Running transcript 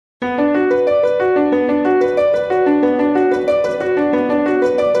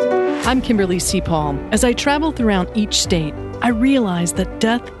I'm Kimberly C. Paul. As I travel throughout each state, I realize that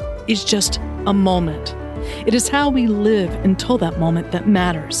death is just a moment. It is how we live until that moment that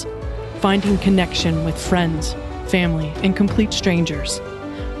matters. Finding connection with friends, family, and complete strangers.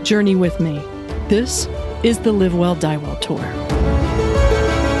 Journey with me. This is the Live Well, Die Well Tour.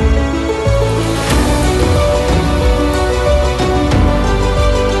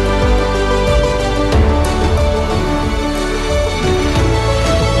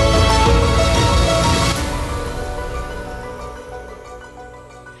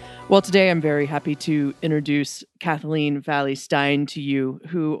 Well, today I'm very happy to introduce Kathleen Valley Stein to you,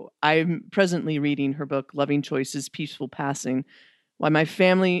 who I'm presently reading her book, Loving Choices, Peaceful Passing, Why My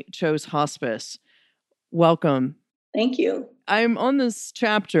Family Chose Hospice. Welcome. Thank you. I'm on this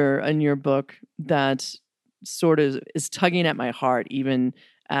chapter in your book that sort of is tugging at my heart, even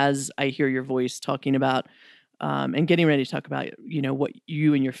as I hear your voice talking about and getting ready to talk about, what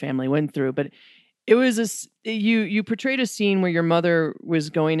you and your family went through. But it was you portrayed a scene where your mother was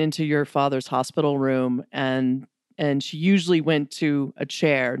going into your father's hospital room and she usually went to a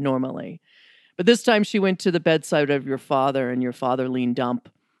chair normally. But this time she went to the bedside of your father and your father leaned up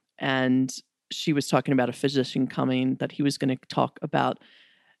and she was talking about a physician coming, that he was going to talk about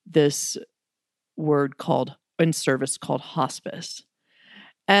this word called in service called hospice.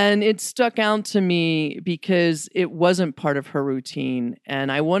 And it stuck out to me because it wasn't part of her routine.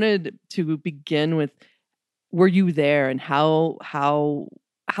 And I wanted to begin with, were you there and how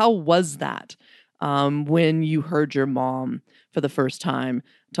was that when you heard your mom for the first time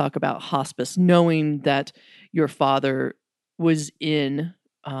talk about hospice, knowing that your father was in,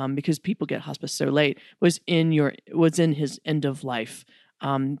 because people get hospice so late, was in his end of life.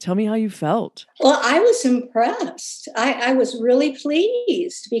 Tell me how you felt. Well, I was impressed. I was really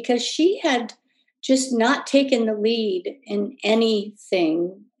pleased because she had just not taken the lead in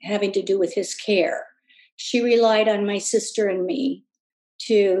anything having to do with his care. She relied on my sister and me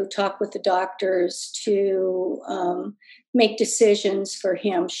to talk with the doctors, to make decisions for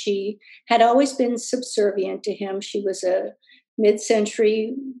him. She had always been subservient to him. She was a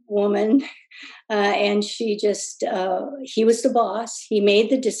mid-century woman. And she just, he was the boss. He made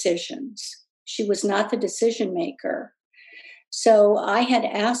the decisions. She was not the decision maker. So I had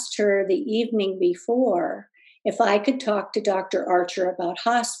asked her the evening before if I could talk to Dr. Archer about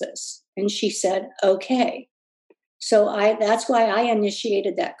hospice. And she said, okay. So that's why I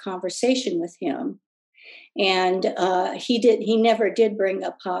initiated that conversation with him. And he never did bring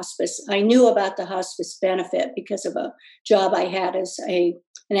up hospice. I knew about the hospice benefit because of a job I had as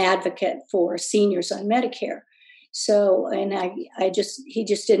an advocate for seniors on Medicare. So, and he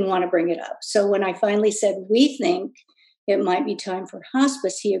just didn't want to bring it up. So when I finally said, we think it might be time for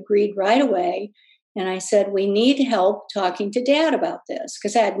hospice, he agreed right away. And I said, we need help talking to Dad about this,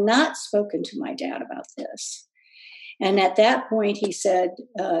 because I had not spoken to my dad about this. And at that point, he said,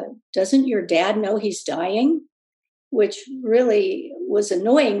 doesn't your dad know he's dying? Which really was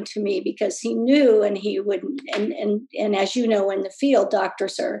annoying to me because he knew and he wouldn't. And as you know, in the field,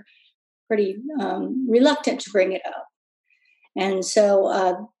 doctors are pretty reluctant to bring it up. And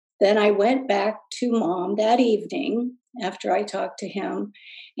so then I went back to Mom that evening after I talked to him,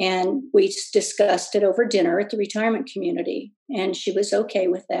 and we discussed it over dinner at the retirement community. And she was okay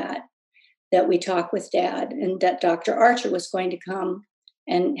with that we talk with Dad, and that Dr. Archer was going to come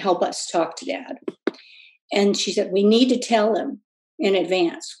and help us talk to Dad. And she said, we need to tell him in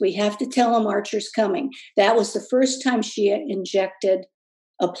advance. We have to tell him Archer's coming. That was the first time she injected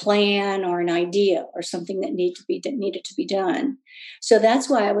a plan or an idea or something that needed to be done. So that's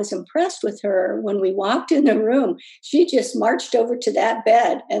why I was impressed with her. When we walked in the room, she just marched over to that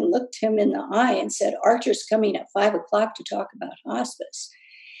bed and looked him in the eye and said, Archer's coming at 5:00 to talk about hospice.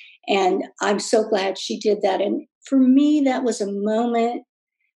 And I'm so glad she did that. And for me, that was a moment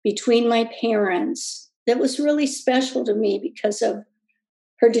between my parents that was really special to me because of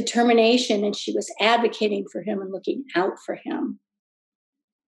her determination. And she was advocating for him and looking out for him.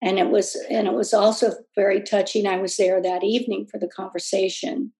 And it was also very touching. I was there that evening for the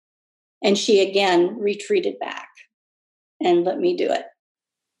conversation. And she again retreated back and let me do it.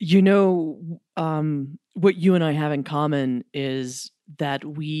 What you and I have in common is that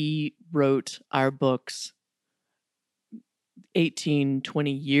we wrote our books 18,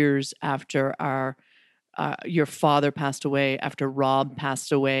 20 years after your father passed away, after Rob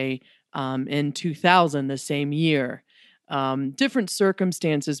passed away in 2000, the same year. Different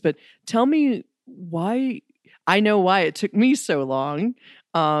circumstances, but tell me why. I know why it took me so long,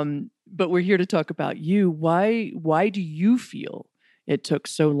 but we're here to talk about you. Why do you feel it took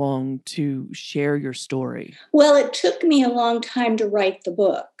so long to share your story? Well, it took me a long time to write the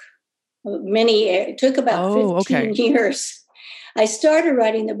book. It took about Oh, 15 okay. years. I started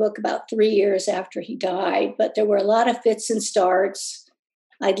writing the book about 3 years after he died, but there were a lot of fits and starts.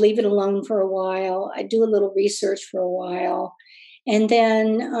 I'd leave it alone for a while. I'd do a little research for a while. And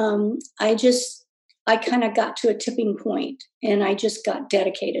then I kind of got to a tipping point and I just got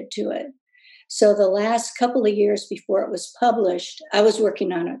dedicated to it. So the last couple of years before it was published, I was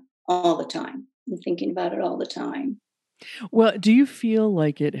working on it all the time and thinking about it all the time. Well, do you feel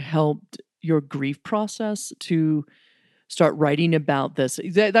like it helped your grief process to start writing about this?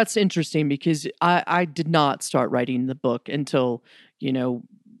 That's interesting because I did not start writing the book until, you know,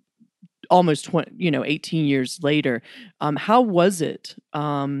 almost 20, 18 years later. How was it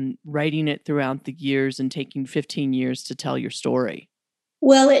writing it throughout the years and taking 15 years to tell your story?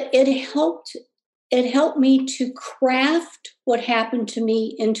 Well, it helped me to craft what happened to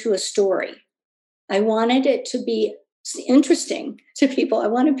me into a story. I wanted it to be interesting to people. I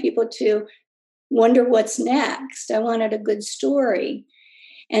wanted people to wonder what's next. I wanted a good story.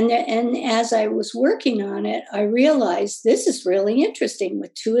 And as I was working on it, I realized this is really interesting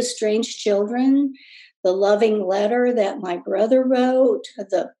with two estranged children, the loving letter that my brother wrote,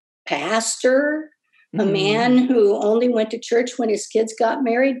 the pastor, a man Mm-hmm. who only went to church when his kids got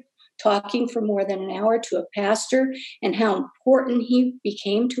married, talking for more than an hour to a pastor, and how important he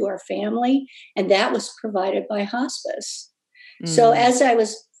became to our family. And that was provided by hospice. So Mm. as I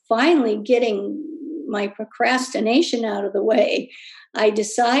was finally getting my procrastination out of the way, I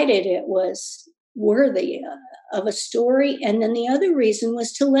decided it was worthy of a story. And then the other reason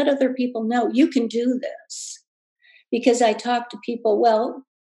was to let other people know you can do this. Because I talk to people, well,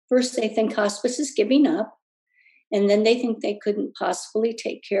 first they think hospice is giving up, and then they think they couldn't possibly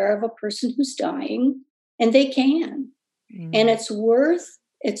take care of a person who's dying, and they can. And Mm. it's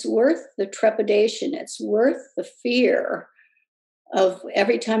worth the trepidation, it's worth the fear of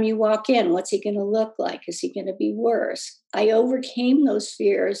every time you walk in, what's he going to look like? Is he going to be worse? I overcame those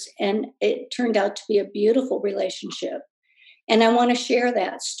fears and it turned out to be a beautiful relationship. And I want to share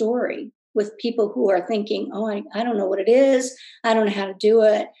that story with people who are thinking, oh, I don't know what it is. I don't know how to do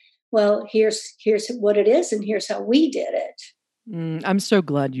it. Well, here's what it is, and here's how we did it. I'm so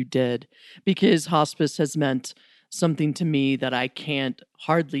glad you did because hospice has meant something to me that I can't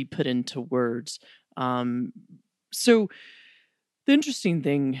hardly put into words. Um, so the interesting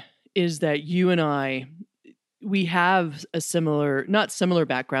thing is that you and I, we have a similar, not similar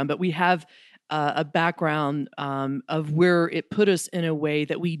background, but we have a background of where it put us in a way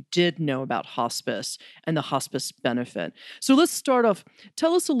that we did know about hospice and the hospice benefit. So let's start off.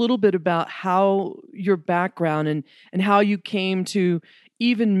 Tell us a little bit about how your background and how you came to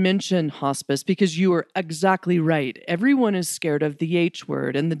even mention hospice, because you are exactly right. Everyone is scared of the H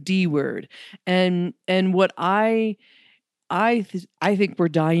word and the D word, and what I think we're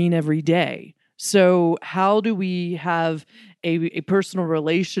dying every day. So how do we have a personal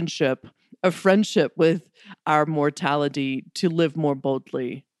relationship, a friendship with our mortality to live more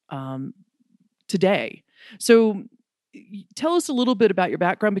boldly today? So tell us a little bit about your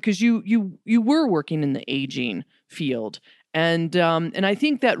background because you were working in the aging field, and I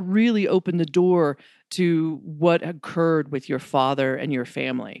think that really opened the door to what occurred with your father and your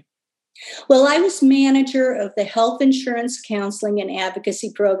family. Well, I was manager of the Health Insurance Counseling and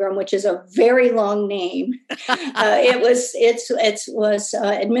Advocacy Program, which is a very long name. It was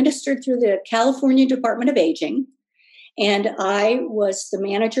administered through the California Department of Aging, and I was the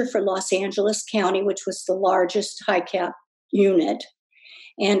manager for Los Angeles County, which was the largest high cap unit.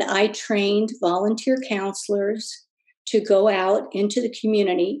 And I trained volunteer counselors to go out into the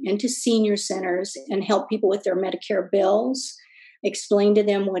community, into senior centers, and help people with their Medicare bills, explain to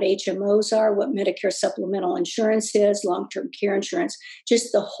them what HMOs are, what Medicare supplemental insurance is, long-term care insurance,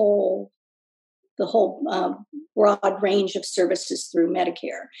 just the whole broad range of services through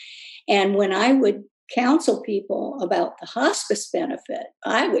Medicare. And when I would counsel people about the hospice benefit,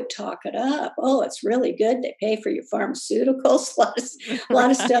 I would talk it up. Oh, it's really good. They pay for your pharmaceuticals. A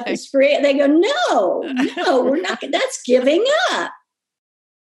lot of stuff Right. is free. And they go, no, we're not. That's giving up.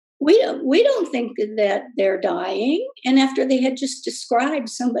 We don't think that they're dying. And after they had just described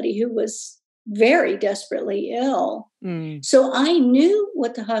somebody who was very desperately ill. Mm. So I knew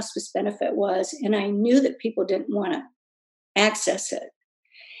what the hospice benefit was, and I knew that people didn't want to access it.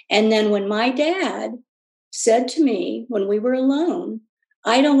 And then when my dad said to me when we were alone,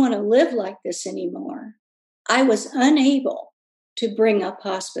 I don't want to live like this anymore, I was unable to bring up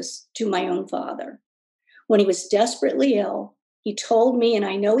hospice to my own father. When he was desperately ill, he told me, and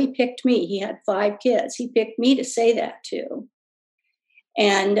I know he picked me, he had 5 kids, he picked me to say that to.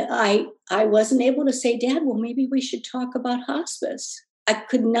 And I wasn't able to say, Dad, well, maybe we should talk about hospice. I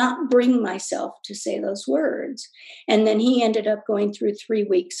could not bring myself to say those words. And then he ended up going through 3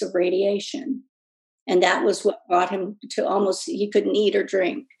 weeks of radiation. And that was what brought him to almost, he couldn't eat or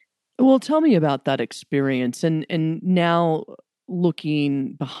drink. Well, tell me about that experience. And now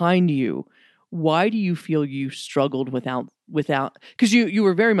looking behind you, why do you feel you struggled without because you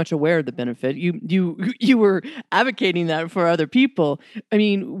were very much aware of the benefit. You were advocating that for other people. I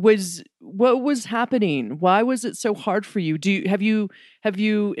mean, what was happening? Why was it so hard for you? Have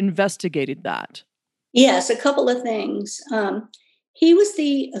you investigated that? Yes, a couple of things. He was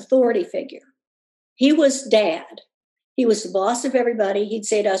the authority figure. He was dad. He was the boss of everybody. He'd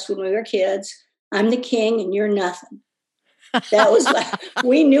say to us when we were kids, I'm the king and you're nothing. That was like,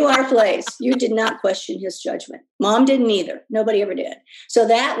 we knew our place. You did not question his judgment. Mom didn't either. Nobody ever did. So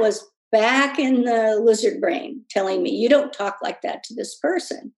that was back in the lizard brain telling me, you don't talk like that to this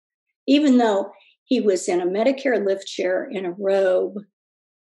person. Even though he was in a Medicare lift chair in a robe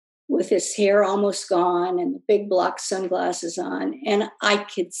with his hair almost gone and the big block sunglasses on. And I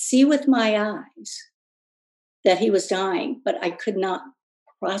could see with my eyes that he was dying, but I could not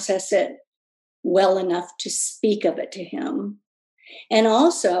process it well enough to speak of it to him. And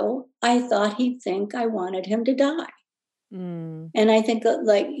also, I thought he'd think I wanted him to die. And I think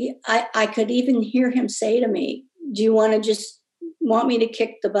like I could even hear him say to me, do you want me to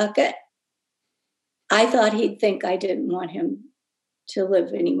kick the bucket? I thought he'd think I didn't want him to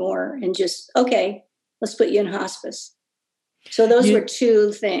live anymore and just, okay, let's put you in hospice. So those were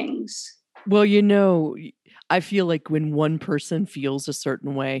two things. Well, I feel like when one person feels a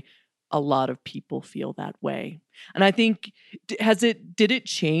certain way, a lot of people feel that way. And I think, did it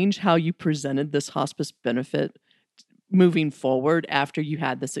change how you presented this hospice benefit moving forward after you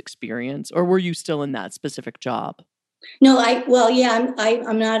had this experience? Or were you still in that specific job? No, I'm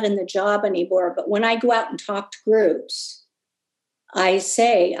not in the job anymore, but when I go out and talk to groups, I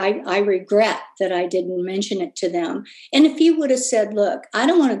say, I regret that I didn't mention it to them. And if he would have said, look, I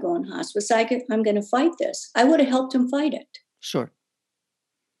don't want to go in hospice, I'm going to fight this, I would have helped him fight it. Sure.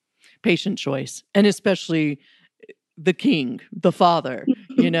 Patient choice. And especially the king, the father,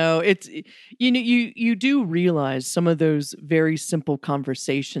 it's, you do realize some of those very simple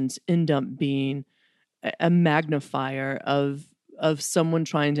conversations end up being a magnifier of someone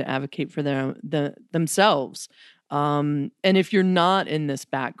trying to advocate for themselves. And if you're not in this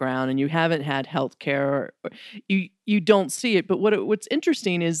background and you haven't had healthcare, you don't see it. But what's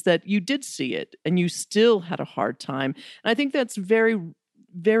interesting is that you did see it and you still had a hard time. And I think that's very,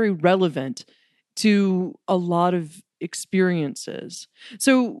 very relevant to a lot of experiences.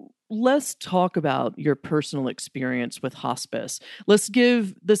 So let's talk about your personal experience with hospice. Let's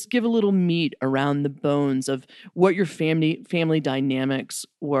give a little meat around the bones of what your family dynamics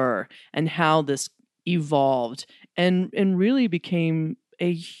were and how this evolved and really became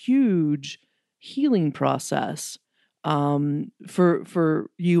a huge healing process for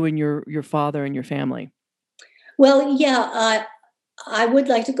you and your father and your family. Well, yeah, I would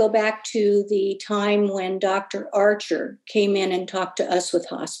like to go back to the time when Dr. Archer came in and talked to us with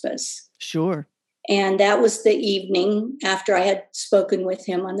hospice. Sure. And that was the evening after I had spoken with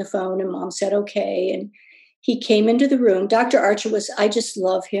him on the phone and Mom said, okay. And he came into the room. Dr. Archer I just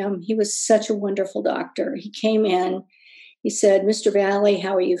love him. He was such a wonderful doctor. He came in, he said, Mr. Valley,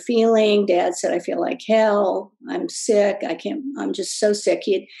 how are you feeling? Dad said, I feel like hell. I'm sick. I'm just so sick.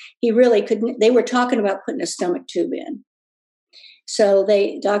 He really couldn't, they were talking about putting a stomach tube in. So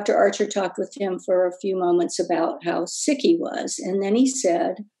Dr. Archer talked with him for a few moments about how sick he was. And then he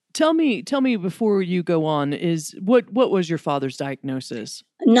said, Tell me before you go on, is what was your father's diagnosis?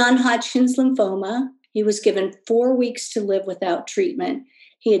 Non-Hodgkin's lymphoma. He was given 4 weeks to live without treatment.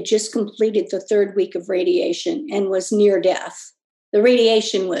 He had just completed the 3rd week of radiation and was near death. The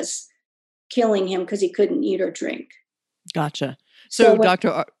radiation was killing him because he couldn't eat or drink. Gotcha. So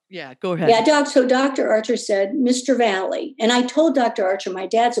yeah, go ahead. Yeah, so Dr. Archer said, Mr. Valley, and I told Dr. Archer, my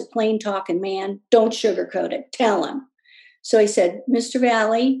dad's a plain talking man. Don't sugarcoat it. Tell him. So he said, Mr.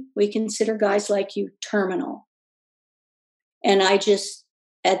 Valley, we consider guys like you terminal. And I just,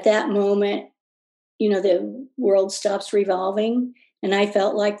 at that moment, the world stops revolving. And I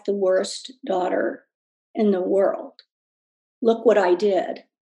felt like the worst daughter in the world. Look what I did.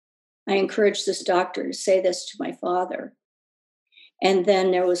 I encouraged this doctor to say this to my father. And then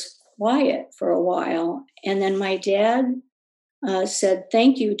there was quiet for a while. And then my dad said,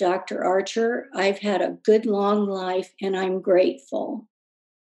 thank you, Dr. Archer. I've had a good long life and I'm grateful.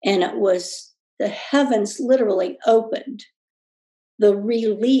 And it was, the heavens literally opened. The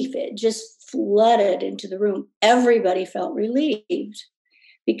relief, it just flooded into the room. Everybody felt relieved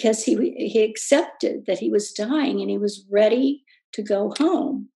because he accepted that he was dying and he was ready to go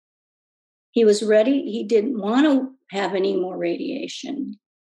home. He was ready. He didn't want to have any more radiation.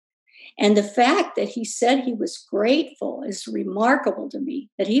 And the fact that he said he was grateful is remarkable to me,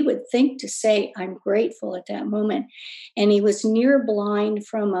 that he would think to say, I'm grateful at that moment. And he was near blind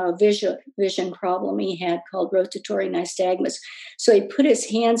from a vision problem he had called rotatory nystagmus. So he put his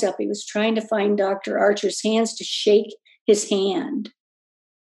hands up. He was trying to find Dr. Archer's hands to shake his hand.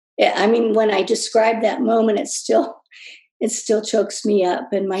 I mean, when I describe that moment, it still chokes me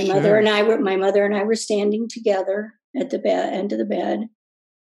up. And my mother and I were standing together at the end of the bed.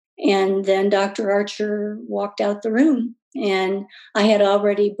 And then Dr. Archer walked out the room, and I had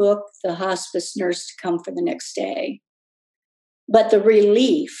already booked the hospice nurse to come for the next day. But the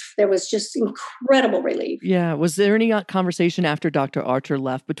relief, there was just incredible relief. Yeah. Was there any conversation after Dr. Archer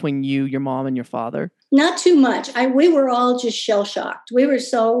left between you, your mom, and your father? Not too much. We were all just shell-shocked. We were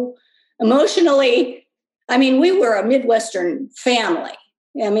so emotionally, I mean, we were a Midwestern family.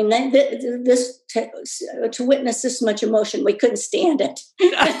 I mean, to witness this much emotion, we couldn't stand it.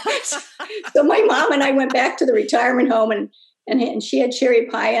 So my mom and I went back to the retirement home, and she had cherry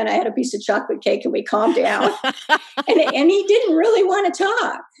pie, and I had a piece of chocolate cake, and we calmed down. and he didn't really want to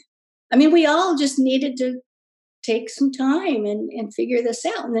talk. I mean, we all just needed to take some time and figure this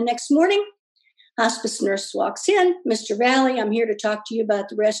out. And the next morning, hospice nurse walks in, Mr. Valley, I'm here to talk to you about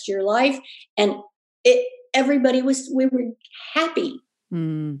the rest of your life. And we were happy.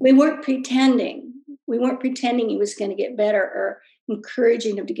 We weren't pretending. We weren't pretending he was going to get better or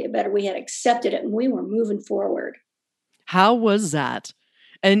encouraging him to get better. We had accepted it, and we were moving forward. How was that?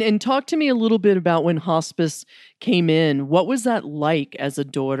 And talk to me a little bit about when hospice came in. What was that like as a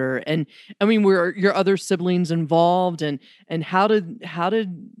daughter? And I mean, were your other siblings involved? And how did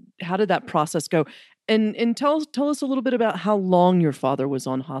that process go? And tell us a little bit about how long your father was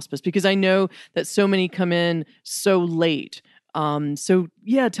on hospice, because I know that so many come in so late. So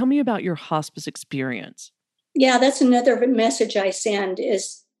yeah, tell me about your hospice experience. Yeah, that's another message I send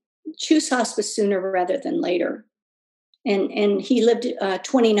is choose hospice sooner rather than later. And he lived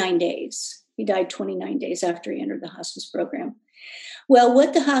 29 days. He died 29 days after he entered the hospice program. Well,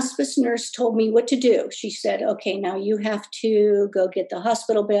 what the hospice nurse told me what to do, she said, okay, now you have to go get the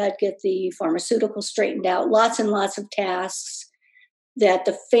hospital bed, get the pharmaceutical straightened out, lots and lots of tasks.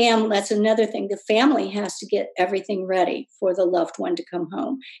 That's another thing. The family has to get everything ready for the loved one to come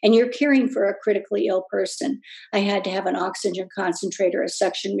home. And you're caring for a critically ill person. I had to have an oxygen concentrator, a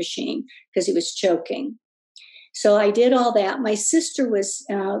suction machine, because he was choking. So I did all that. My sister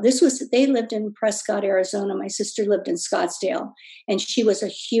they lived in Prescott, Arizona. My sister lived in Scottsdale, and she was a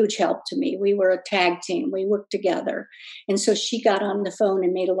huge help to me. We were a tag team. We worked together. And so she got on the phone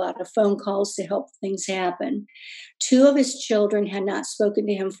and made a lot of phone calls to help things happen. 2 of his children had not spoken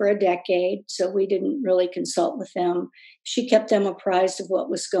to him for a decade, so we didn't really consult with them. She kept them apprised of what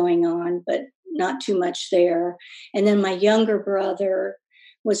was going on, but not too much there. And then my younger brother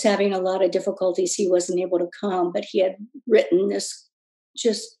was having a lot of difficulties. He wasn't able to come, but he had written this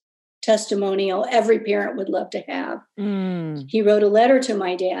just testimonial every parent would love to have. He wrote a letter to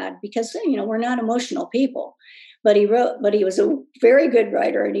my dad because, we're not emotional people, but he was a very good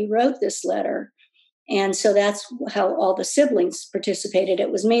writer, and he wrote this letter. And so that's how all the siblings participated.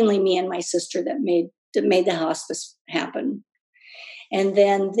 It was mainly me and my sister that made the hospice happen. And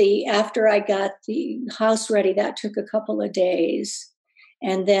then after I got the house ready, that took a couple of days.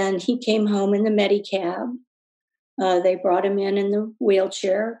 And then he came home in the Medicab. They brought him in the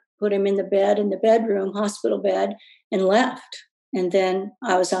wheelchair, put him in the bedroom, hospital bed, and left. And then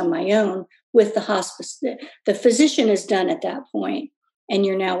I was on my own with the hospice. The physician is done at that point, and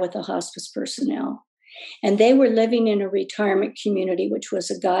you're now with the hospice personnel. And they were living in a retirement community, which was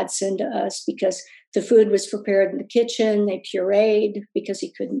a godsend to us because the food was prepared in the kitchen. They pureed because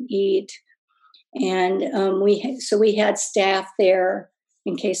he couldn't eat. And we had staff there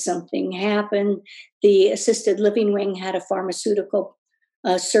in case something happened. The assisted living wing had a pharmaceutical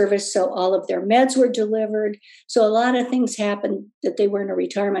service, so all of their meds were delivered. So a lot of things happened that they were in a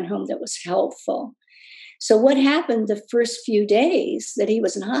retirement home that was helpful. So what happened the first few days that he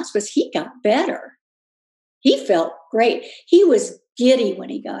was in hospice, he got better. He felt great. He was giddy when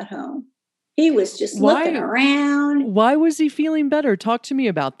he got home. He was just looking around. Why was he feeling better? Talk to me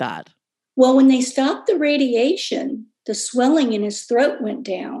about that. Well, when they stopped the radiation, the swelling in his throat went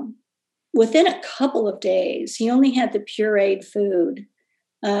down. Within a couple of days, he only had the pureed food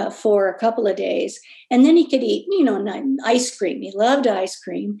for a couple of days. And then he could eat, ice cream. He loved ice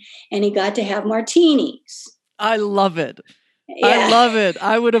cream, and he got to have martinis. I love it. Yeah. I love it.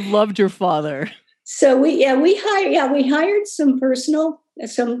 I would have loved your father. So we hired some custodial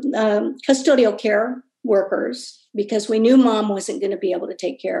care workers because we knew mom wasn't going to be able to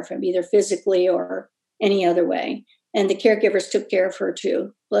take care of him either physically or any other way. And the caregivers took care of her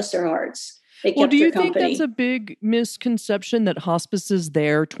too. Bless their hearts. They Well, kept do her you think company. that's a big misconception that hospice is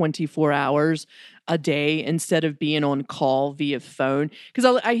there 24 hours a day instead of being on call via phone?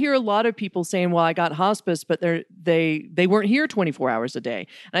 Because I hear a lot of people saying, "Well, I got hospice, but they weren't here 24 hours a day."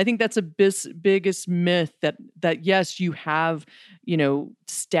 And I think that's a biggest myth that yes, you have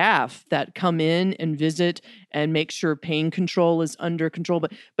staff that come in and visit and make sure pain control is under control,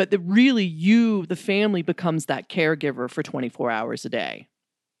 but really the family becomes that caregiver for 24 hours a day.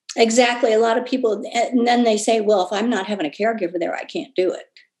 Exactly. A lot of people, and then they say, well, if I'm not having a caregiver there, I can't do it.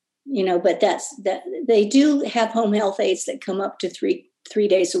 But that they do have home health aides that come up to three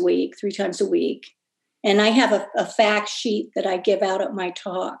days a week, 3 times a week. And I have a fact sheet that I give out at my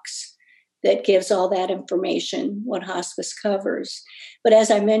talks that gives all that information, what hospice covers. But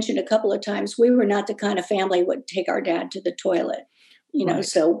as I mentioned a couple of times, we were not the kind of family that would take our dad to the toilet, Right.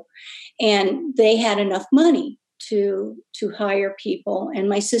 and they had enough money to hire people. And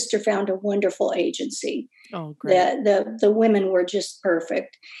my sister found a wonderful agency. Oh, great. The women were just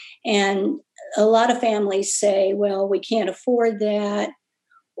perfect. And a lot of families say, well, we can't afford that.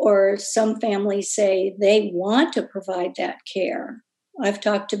 Or some families say they want to provide that care. I've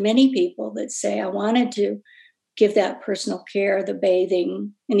talked to many people that say, I wanted to give that personal care, the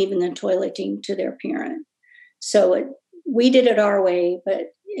bathing, and even the toileting to their parent. So we did it our way,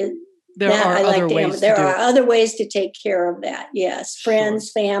 but there are other ways to take care of that. Yes. Friends,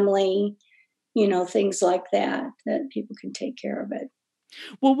 sure. Family, things like that people can take care of it.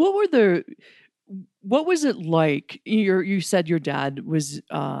 Well, what was it like? You said your dad was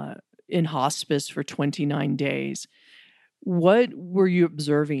in hospice for 29 days. What were you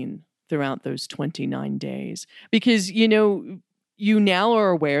observing throughout those 29 days? Because, you now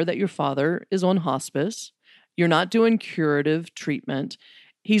are aware that your father is on hospice. You're not doing curative treatment.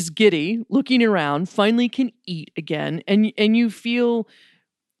 He's giddy, looking around, finally can eat again. And you feel,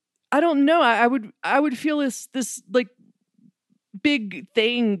 I don't know, I would feel this like big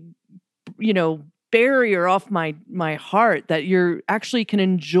thing, barrier off my heart that you're actually can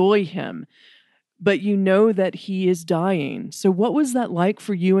enjoy him, but you know that he is dying. So what was that like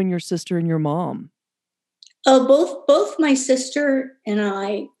for you and your sister and your mom? Oh, both my sister and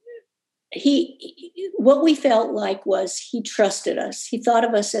I, what we felt like was he trusted us. He thought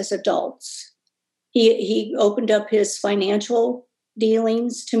of us as adults. He opened up his financial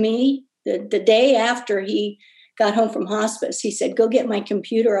dealings to me the day after he got home from hospice. He said, go get my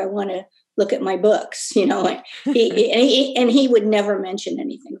computer. I want to look at my books, and he would never mention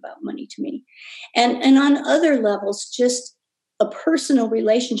anything about money to me. And on other levels, just a personal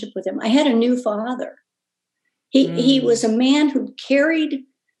relationship with him. I had a new father. He was a man who carried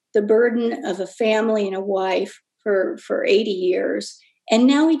the burden of a family and a wife for 80 years. And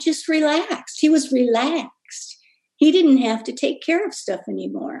now he just relaxed. He was relaxed. He didn't have to take care of stuff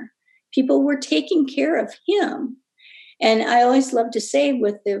anymore. People were taking care of him. And I always love to say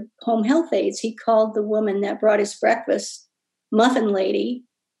with the home health aides, he called the woman that brought his breakfast Muffin Lady,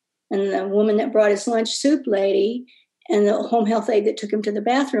 and the woman that brought his lunch Soup Lady, and the home health aide that took him to the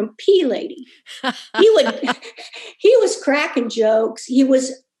bathroom Pea Lady. He was cracking jokes. He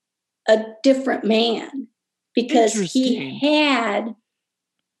was a different man because he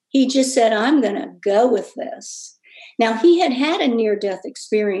just said, I'm going to go with this. Now, he had a near-death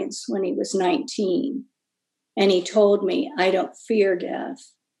experience when he was 19. And he told me, I don't fear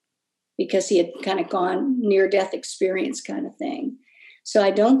death, because he had kind of gone near-death experience kind of thing. So I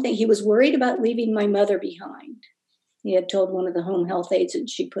don't think he was worried about leaving my mother behind. He had told one of the home health aides, and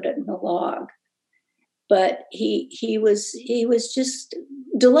she put it in the log. But he was just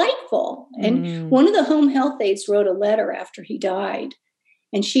delightful. And one of the home health aides wrote a letter after he died,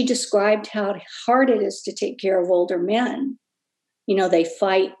 and she described how hard it is to take care of older men. They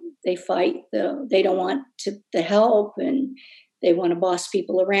fight, they don't want the help, and they want to boss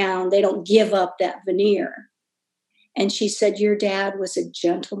people around. They don't give up that veneer. And she said, your dad was a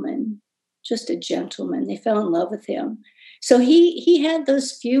gentleman, just a gentleman. They fell in love with him. So he had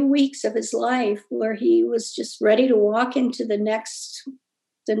those few weeks of his life where he was just ready to walk into the next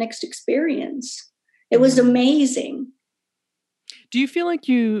experience. It was amazing. Do you feel like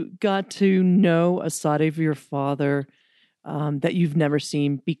you got to know a side of your father that you've never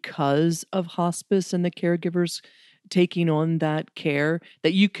seen because of hospice and the caregivers taking on that care,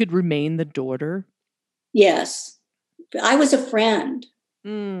 that you could remain the daughter? Yes. I was a friend.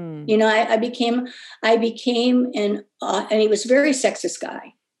 I became and he was a very sexist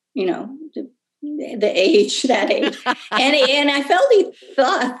guy, that age. And I felt he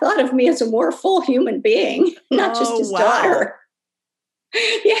thought of me as a more full human being, not just his daughter.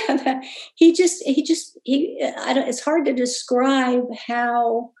 Yeah, it's hard to describe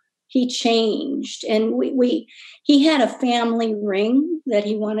how he changed. And he had a family ring that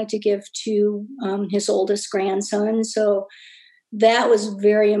he wanted to give to his oldest grandson. So that was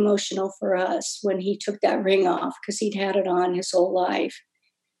very emotional for us when he took that ring off, because he'd had it on his whole life.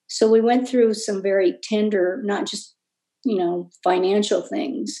 So we went through some very tender, not just, financial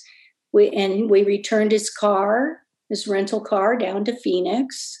things. We returned his rental car down to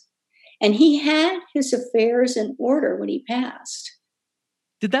Phoenix, and he had his affairs in order when he passed.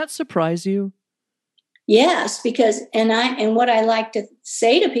 Did that surprise you? Yes, because, and what I like to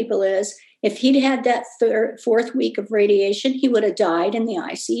say to people is, if he'd had that fourth week of radiation, he would have died in the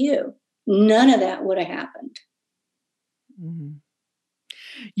ICU. None of that would have happened. Mm-hmm.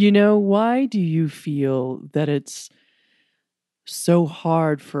 Why do you feel that it's so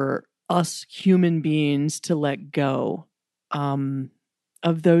hard for us human beings to let go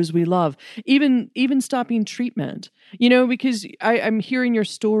of those we love, even stopping treatment? Because I'm hearing your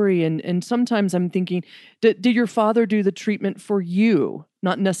story, and sometimes I'm thinking, did your father do the treatment for you,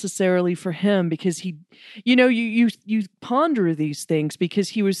 not necessarily for him? Because he, you ponder these things because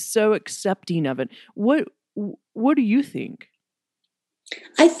he was so accepting of it. What do you think?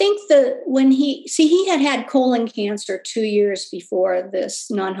 I think that when he had colon cancer 2 years before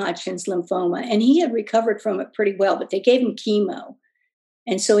this non-Hodgkin's lymphoma, and he had recovered from it pretty well, but they gave him chemo.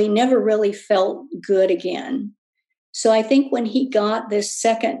 And so he never really felt good again. So I think when he got this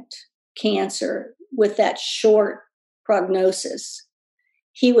second cancer with that short prognosis,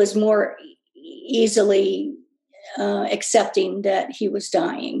 he was more easily accepting that he was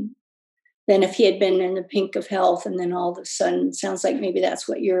dying than if he had been in the pink of health, and then all of a sudden, it sounds like maybe that's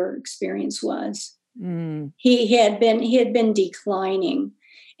what your experience was. Mm. He had been declining.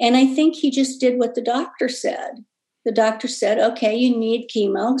 And I think he just did what the doctor said. The doctor said, okay, you need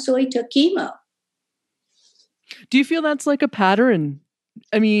chemo. So he took chemo. Do you feel that's like a pattern?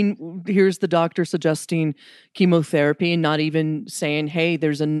 I mean, here's the doctor suggesting chemotherapy and not even saying, hey,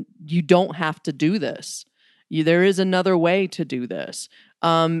 you don't have to do this. There is another way to do this.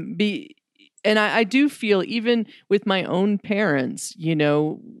 And I do feel, even with my own parents,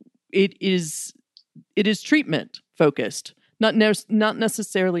 it is treatment focused, not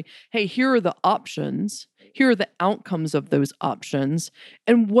necessarily, hey, here are the options, here are the outcomes of those options,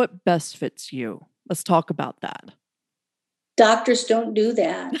 and what best fits you. Let's talk about that. Doctors don't do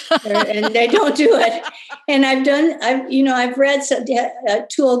that, and they don't do it. And I've read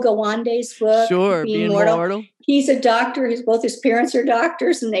Atul Gawande's book, Sure, Being Mortal. He's a doctor. Both his parents are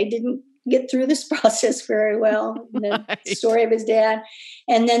doctors, and they didn't get through this process very well. The story of his dad.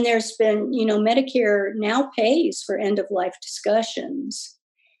 And then there's been, Medicare now pays for end of life discussions.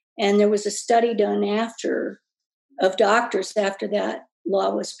 And there was a study done of doctors after that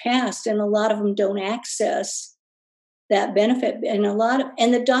law was passed, and a lot of them don't access that benefit. And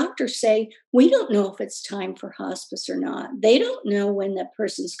the doctors say, we don't know if it's time for hospice or not. They don't know when that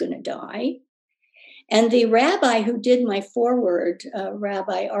person's going to die. And the rabbi who did my foreword,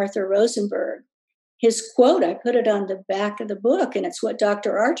 Rabbi Arthur Rosenberg, his quote, I put it on the back of the book, and it's what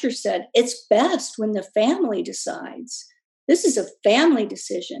Dr. Archer said: it's best when the family decides. This is a family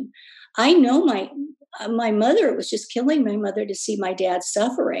decision. I know my mother, it was just killing my mother to see my dad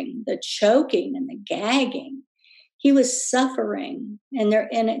suffering, the choking and the gagging. He was suffering, and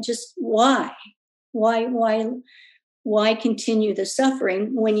it just, why continue the suffering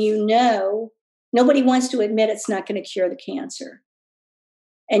when nobody wants to admit it's not going to cure the cancer.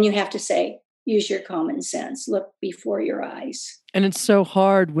 And you have to say, use your common sense, look before your eyes. And it's so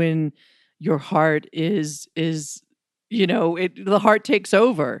hard when your heart is the heart takes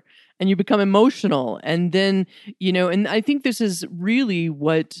over and you become emotional. And then, and I think this is really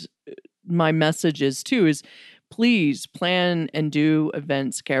what my message is too, is please plan and do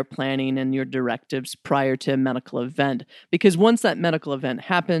events, care planning, and your directives prior to a medical event. Because once that medical event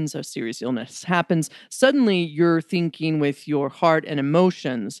happens, a serious illness happens, suddenly you're thinking with your heart and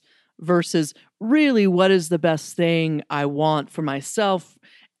emotions versus really what is the best thing I want for myself,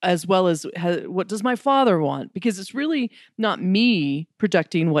 as well as what does my father want? Because it's really not me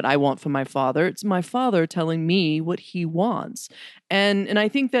projecting what I want from my father. It's my father telling me what he wants. And I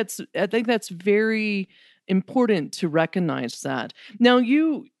think that's very important to recognize that. Now,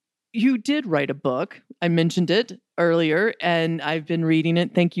 you did write a book. I mentioned it earlier, and I've been reading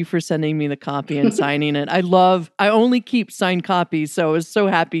it. Thank you for sending me the copy and signing it. I only keep signed copies, so I was so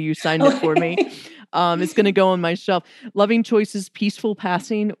happy you signed it for me. It's going to go on my shelf. Loving Choices, Peaceful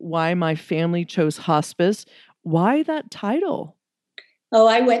Passing, Why My Family Chose Hospice. Why that title? Oh,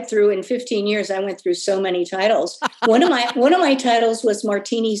 I went through in 15 years. I went through so many titles. One of my titles was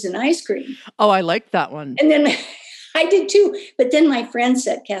Martinis and Ice Cream. Oh, I like that one. And then I did too. But then my friend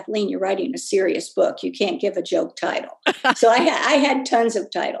said, Kathleen, you're writing a serious book. You can't give a joke title. So I had tons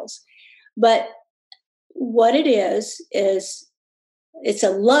of titles. But what it is it's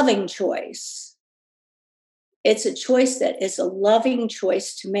a loving choice. It's a choice that is a loving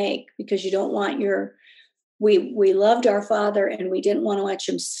choice to make because you don't want we loved our father and we didn't want to watch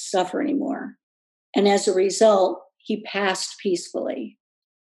him suffer anymore. And as a result, he passed peacefully.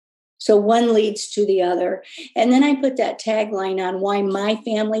 So one leads to the other. And then I put that tagline on why my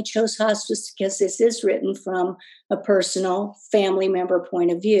family chose hospice, because this is written from a personal family member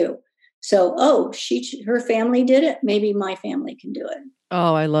point of view. So, her family did it. Maybe my family can do it.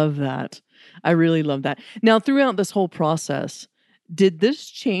 Oh, I love that. I really love that. Now, throughout this whole process, did this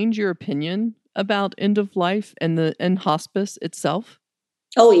change your opinion about end of life and hospice itself?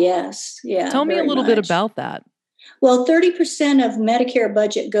 Oh, yes. Yeah. Tell me a little bit about that. Well, 30% of Medicare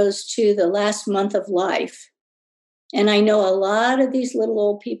budget goes to the last month of life. And I know a lot of these little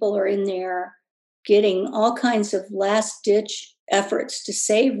old people are in there getting all kinds of last-ditch efforts to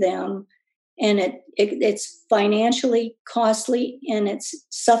save them. And it's financially costly and it's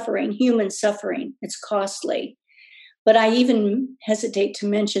suffering, human suffering. It's costly. But I even hesitate to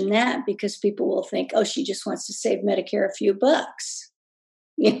mention that because people will think, oh, she just wants to save Medicare a few bucks.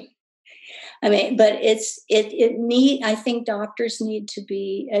 I mean, but I think doctors need to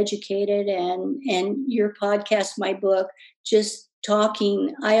be educated and your podcast, my book, just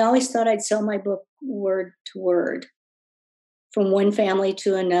talking. I always thought I'd sell my book word to word from one family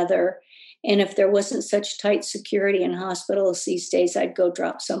to another. And if there wasn't such tight security in hospitals these days, I'd go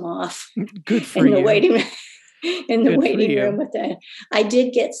drop some off. Good for you. In the waiting room with that. I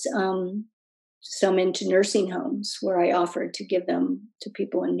did get some into nursing homes where I offered to give them to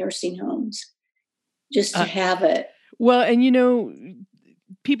people in nursing homes just to have it. Well, and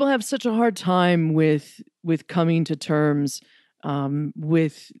people have such a hard time with coming to terms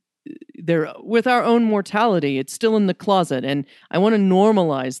with our own mortality. It's still in the closet, and I want to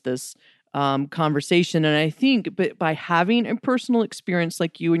normalize this conversation. And I think, but by having a personal experience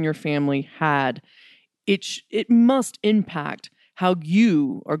like you and your family had, it must impact how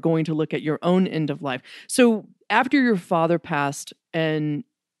you are going to look at your own end of life. So after your father passed, and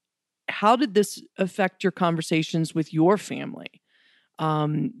how did this affect your conversations with your family?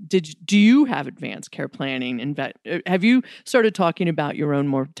 Do you have advanced care planning and have you started talking about your own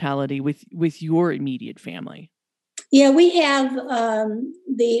mortality with your immediate family? Yeah, we have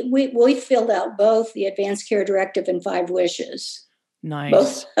we filled out both the Advanced Care Directive and 5 Wishes. Nice.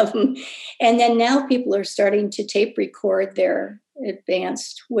 Both of them. And then now people are starting to tape record their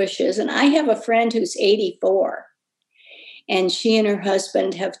advanced wishes. And I have a friend who's 84, and she and her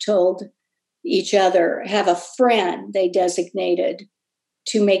husband have told each other, have a friend they designated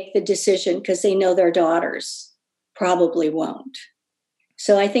to make the decision because they know their daughters probably won't.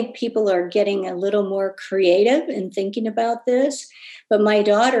 So I think people are getting a little more creative in thinking about this. But my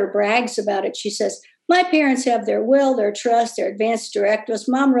daughter brags about it. She says, my parents have their will, their trust, their advanced directives.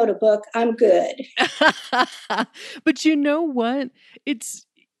 Mom wrote a book. I'm good. But you know what?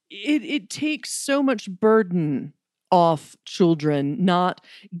 It takes so much burden off children not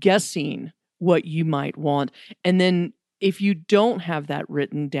guessing what you might want. And then if you don't have that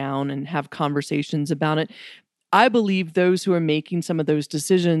written down and have conversations about it, I believe those who are making some of those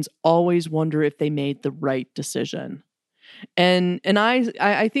decisions always wonder if they made the right decision. And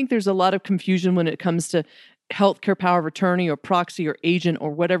I think there's a lot of confusion when it comes to healthcare power of attorney or proxy or agent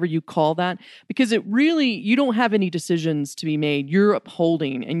or whatever you call that, because you don't have any decisions to be made. You're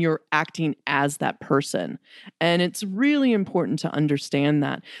upholding and you're acting as that person. And it's really important to understand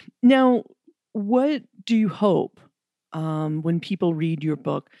that. Now, what do you hope when people read your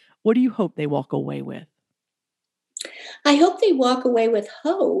book? What do you hope they walk away with? I hope they walk away with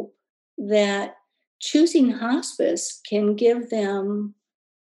hope that choosing hospice can give them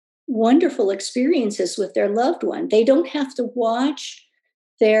wonderful experiences with their loved one. They don't have to watch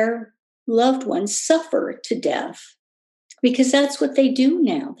their loved one suffer to death, because that's what they do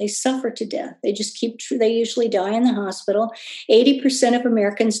now. They suffer to death. They just they usually die in the hospital. 80% of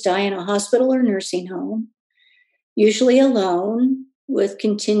Americans die in a hospital or nursing home, usually alone, with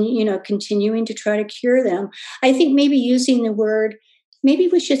continuing to try to cure them. I think maybe using the word, maybe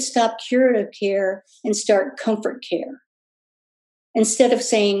we should stop curative care and start comfort care instead of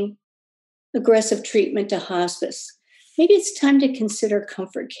saying aggressive treatment to hospice. maybe it's time to consider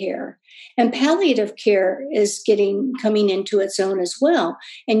comfort care. And palliative care is coming into its own as well.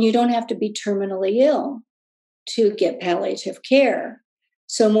 And you don't have to be terminally ill to get palliative care.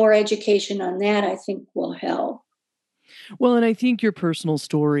 So more education on that, I think, will help. Well, and I think your personal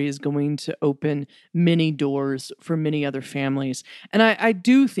story is going to open many doors for many other families. And I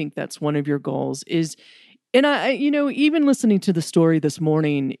do think that's one of your goals is, and even listening to the story this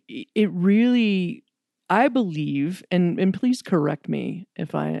morning, it really, I believe, and please correct me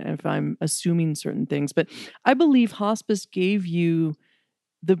if I'm assuming certain things, but I believe hospice gave you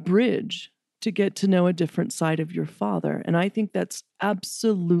the bridge to get to know a different side of your father. And I think that's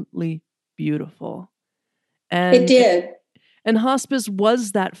absolutely beautiful. It did. And hospice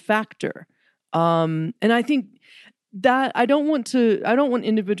was that factor. And I think that I don't want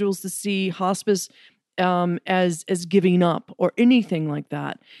individuals to see hospice as giving up or anything like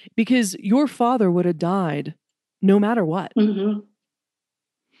that, because your father would have died no matter what. Mm-hmm.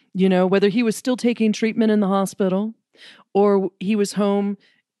 You know, whether he was still taking treatment in the hospital or he was home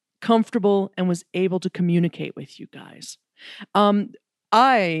comfortable and was able to communicate with you guys.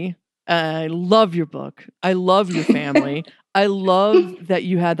 I love your book. I love your family. I love that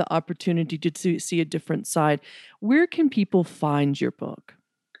you had the opportunity to see a different side. Where can people find your book?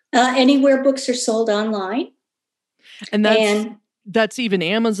 Anywhere books are sold online. And that's even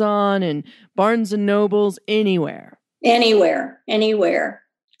Amazon and Barnes and Nobles, anywhere. Anywhere.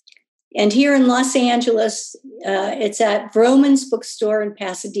 And here in Los Angeles, it's at Vroman's Bookstore in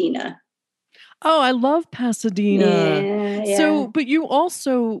Pasadena. Oh, I love Pasadena. Yeah. So, but you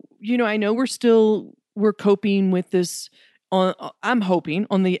also, I know we're coping with this I'm hoping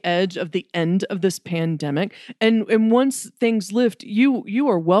on the edge of the end of this pandemic. And once things lift, you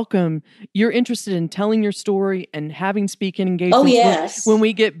are welcome. You're interested in telling your story and having speaking engagements. Oh, yes. When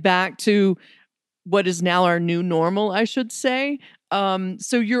we get back to what is now our new normal, I should say.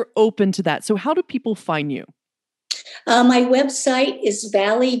 So you're open to that. So how do people find you? My website is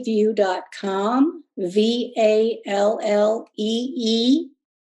valleyview.com, VALLEE,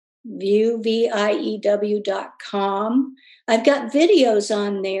 view, VIEW.com. I've got videos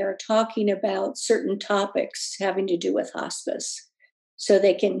on there talking about certain topics having to do with hospice, so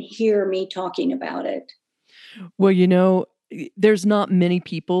they can hear me talking about it. Well, there's not many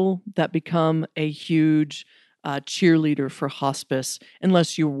people that become a huge cheerleader for hospice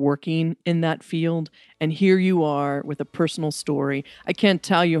unless you're working in that field. And here you are with a personal story. I can't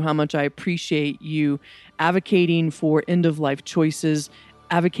tell you how much I appreciate you advocating for end-of-life choices,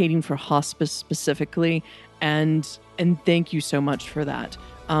 advocating for hospice specifically, and thank you so much for that.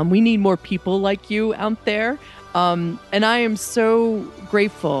 We need more people like you out there. And I am so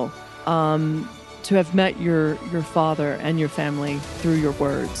grateful to have met your father and your family through your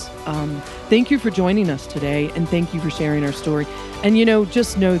words. Thank you for joining us today, and thank you for sharing our story. And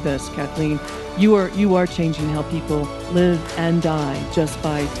just know this, Kathleen, you are changing how people live and die just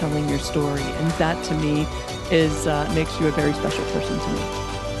by telling your story, and that to me is makes you a very special person to me.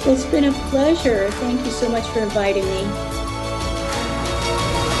 It's been a pleasure. Thank you so much for inviting me.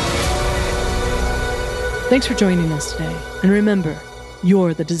 Thanks for joining us today. And remember,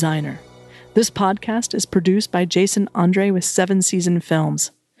 you're the designer. This podcast is produced by Jason Andre with 7 Season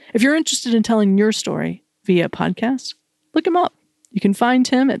Films. If you're interested in telling your story via podcast, look him up. You can find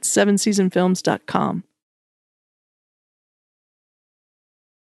him at 7seasonfilms.com.